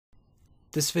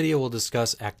This video will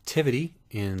discuss activity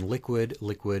in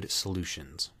liquid-liquid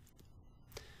solutions.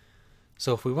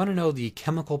 So if we want to know the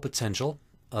chemical potential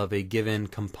of a given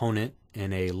component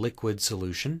in a liquid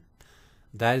solution,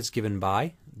 that is given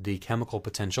by the chemical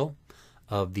potential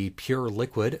of the pure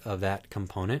liquid of that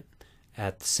component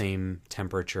at the same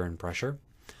temperature and pressure,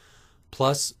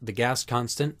 plus the gas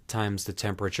constant times the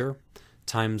temperature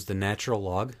times the natural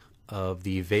log of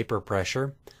the vapor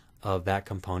pressure of that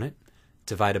component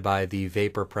divided by the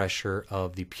vapor pressure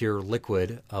of the pure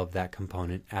liquid of that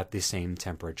component at the same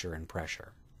temperature and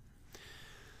pressure.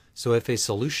 So if a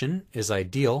solution is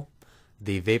ideal,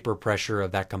 the vapor pressure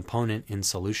of that component in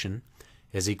solution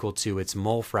is equal to its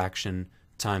mole fraction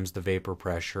times the vapor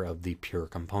pressure of the pure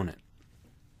component.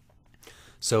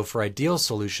 So for ideal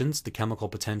solutions, the chemical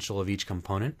potential of each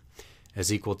component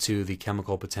is equal to the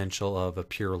chemical potential of a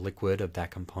pure liquid of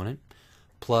that component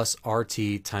plus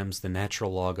RT times the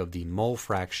natural log of the mole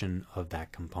fraction of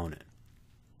that component.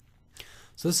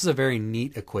 So this is a very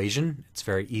neat equation. It's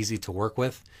very easy to work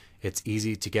with. It's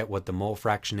easy to get what the mole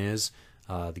fraction is.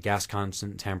 The gas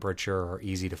constant, temperature are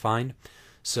easy to find.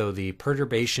 So the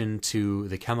perturbation to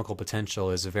the chemical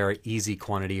potential is a very easy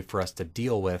quantity for us to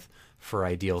deal with for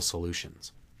ideal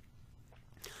solutions.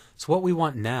 So what we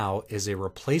want now is a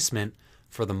replacement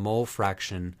for the mole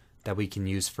fraction that we can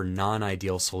use for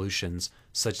non-ideal solutions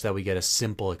such that we get a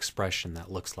simple expression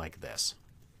that looks like this.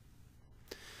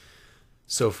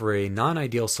 So for a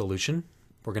non-ideal solution,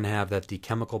 we're going to have that the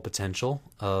chemical potential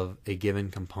of a given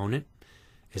component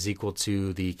is equal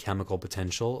to the chemical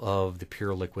potential of the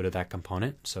pure liquid of that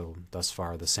component, so thus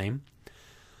far the same,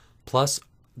 plus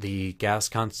the gas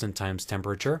constant times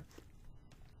temperature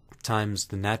times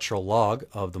the natural log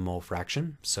of the mole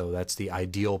fraction, so that's the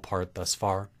ideal part thus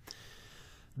far.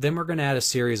 Then we're going to add a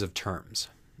series of terms.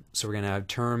 So we're going to have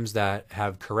terms that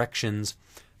have corrections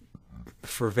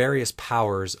for various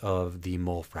powers of the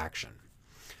mole fraction.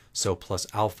 So plus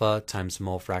alpha times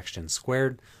mole fraction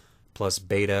squared, plus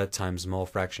beta times mole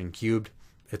fraction cubed,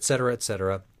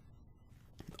 etc.,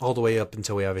 all the way up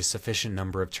until we have a sufficient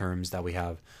number of terms that we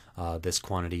have this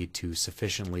quantity to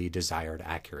sufficiently desired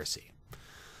accuracy.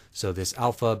 So this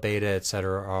alpha, beta,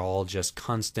 etc. are all just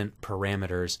constant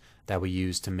parameters that we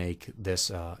use to make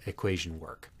this equation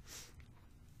work.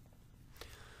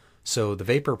 So the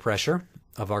vapor pressure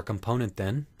of our component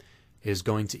then is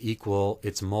going to equal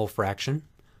its mole fraction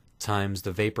times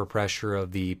the vapor pressure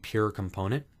of the pure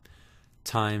component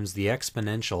times the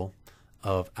exponential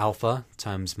of alpha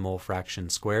times mole fraction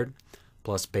squared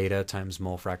plus beta times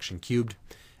mole fraction cubed,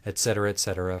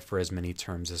 etc., for as many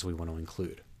terms as we want to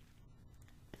include.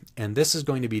 And this is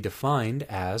going to be defined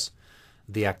as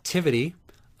the activity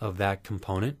of that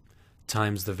component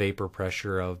times the vapor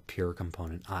pressure of pure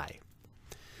component I.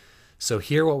 So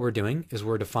here what we're doing is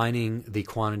we're defining the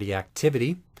quantity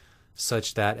activity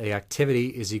such that a activity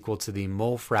is equal to the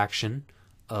mole fraction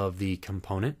of the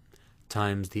component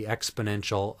times the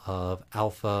exponential of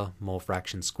alpha mole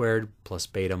fraction squared plus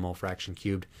beta mole fraction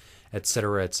cubed,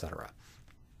 etc.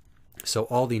 So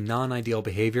all the non-ideal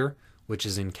behavior, which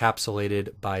is encapsulated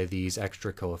by these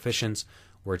extra coefficients,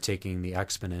 we're taking the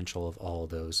exponential of all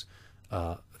those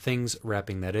things,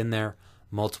 wrapping that in there,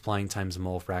 multiplying times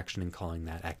mole fraction and calling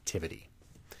that activity.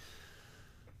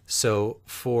 So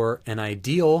for an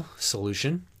ideal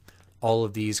solution, all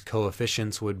of these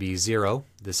coefficients would be 0.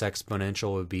 This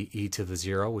exponential would be e to the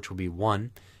 0, which would be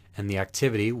 1, and the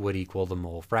activity would equal the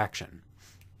mole fraction.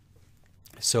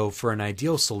 So for an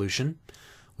ideal solution,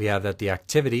 we have that the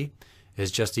activity is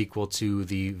just equal to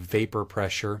the vapor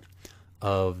pressure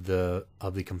of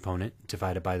the component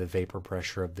divided by the vapor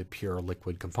pressure of the pure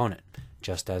liquid component,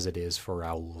 just as it is for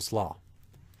Raoult's law.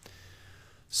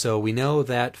 So we know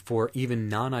that for even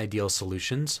non-ideal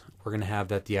solutions, we're going to have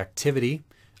that the activity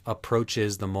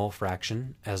approaches the mole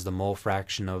fraction as the mole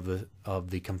fraction of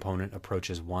the component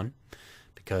approaches 1,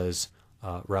 because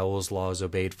Raoult's law is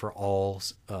obeyed for all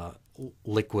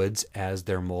liquids as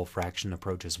their mole fraction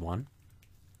approaches 1.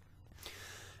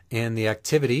 And the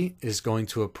activity is going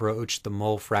to approach the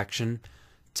mole fraction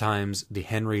times the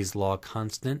Henry's law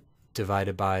constant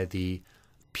divided by the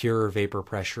pure vapor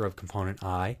pressure of component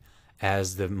I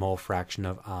as the mole fraction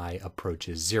of I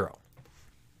approaches 0.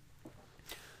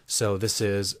 So this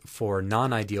is for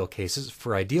non-ideal cases.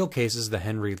 For ideal cases, the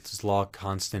Henry's law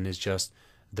constant is just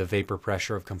the vapor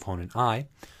pressure of component I.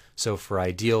 So for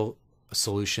ideal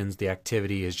solutions, the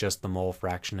activity is just the mole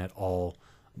fraction at all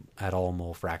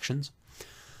mole fractions.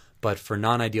 But for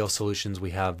non-ideal solutions,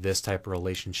 we have this type of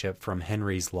relationship from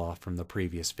Henry's law from the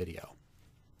previous video.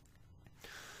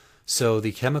 So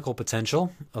the chemical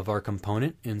potential of our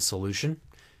component in solution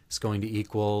is going to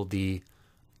equal the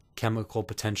chemical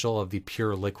potential of the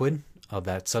pure liquid of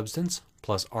that substance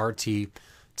plus RT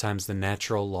times the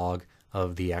natural log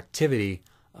of the activity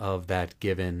of that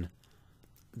given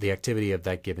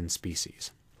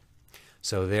species.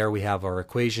 So there we have our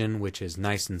equation, which is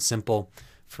nice and simple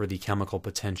for the chemical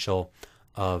potential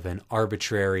of an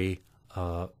arbitrary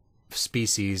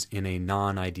species in a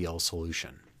non-ideal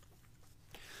solution.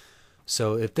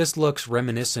 So if this looks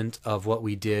reminiscent of what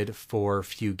we did for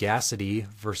fugacity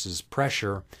versus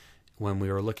pressure when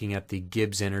we were looking at the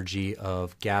Gibbs energy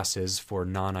of gases for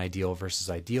non-ideal versus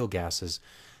ideal gases,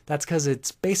 that's because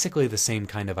it's basically the same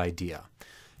kind of idea.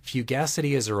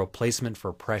 Fugacity is a replacement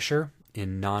for pressure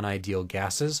in non-ideal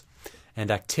gases, and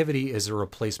activity is a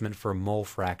replacement for mole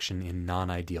fraction in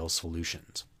non-ideal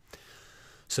solutions.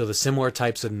 So the similar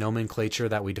types of nomenclature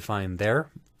that we defined there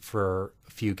for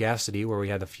fugacity, where we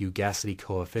had the fugacity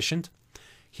coefficient,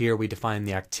 here we define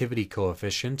the activity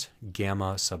coefficient,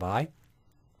 gamma sub I,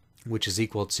 which is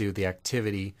equal to the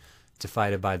activity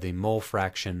divided by the mole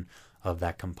fraction of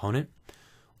that component,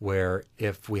 where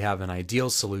if we have an ideal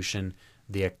solution,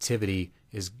 the activity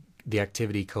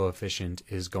coefficient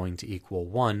is going to equal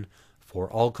 1 for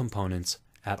all components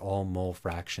at all mole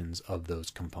fractions of those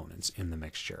components in the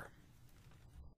mixture.